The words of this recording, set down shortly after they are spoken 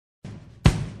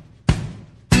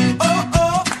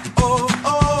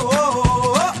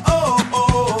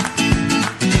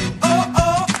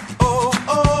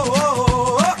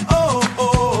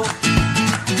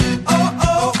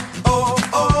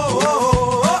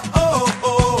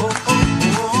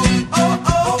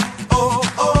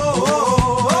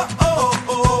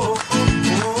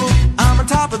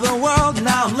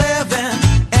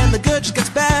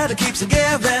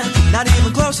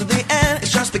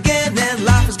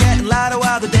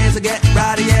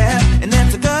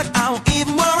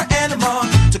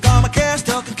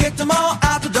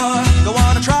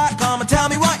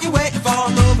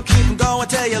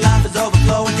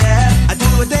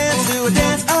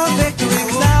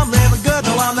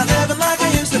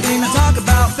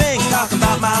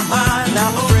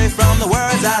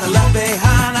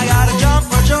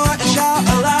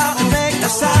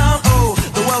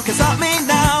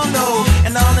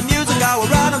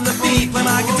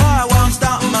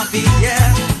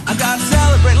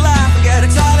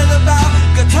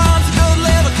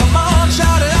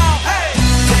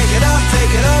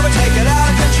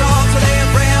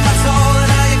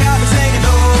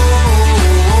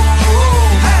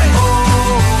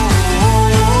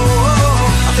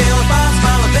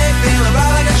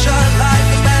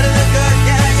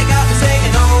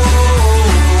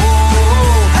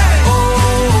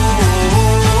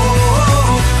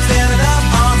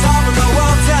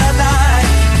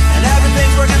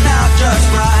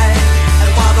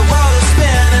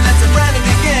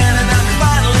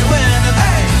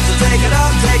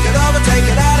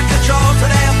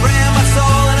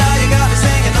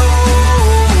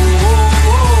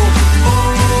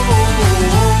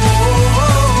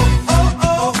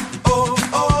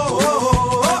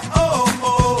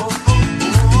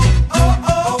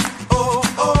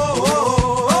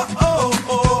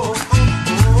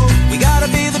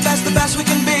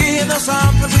know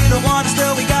something we don't want,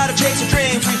 still we gotta chase our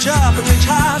dreams. Reach up and reach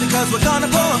high, because we're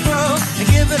gonna pull through and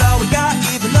give it all we got,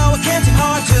 even though it can seem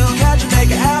hard to catch and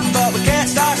make it happen. But we can't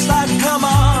start sliding, come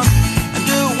on, and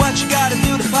do what you gotta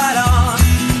do to fight on.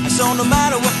 And so no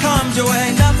matter what comes your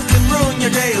way,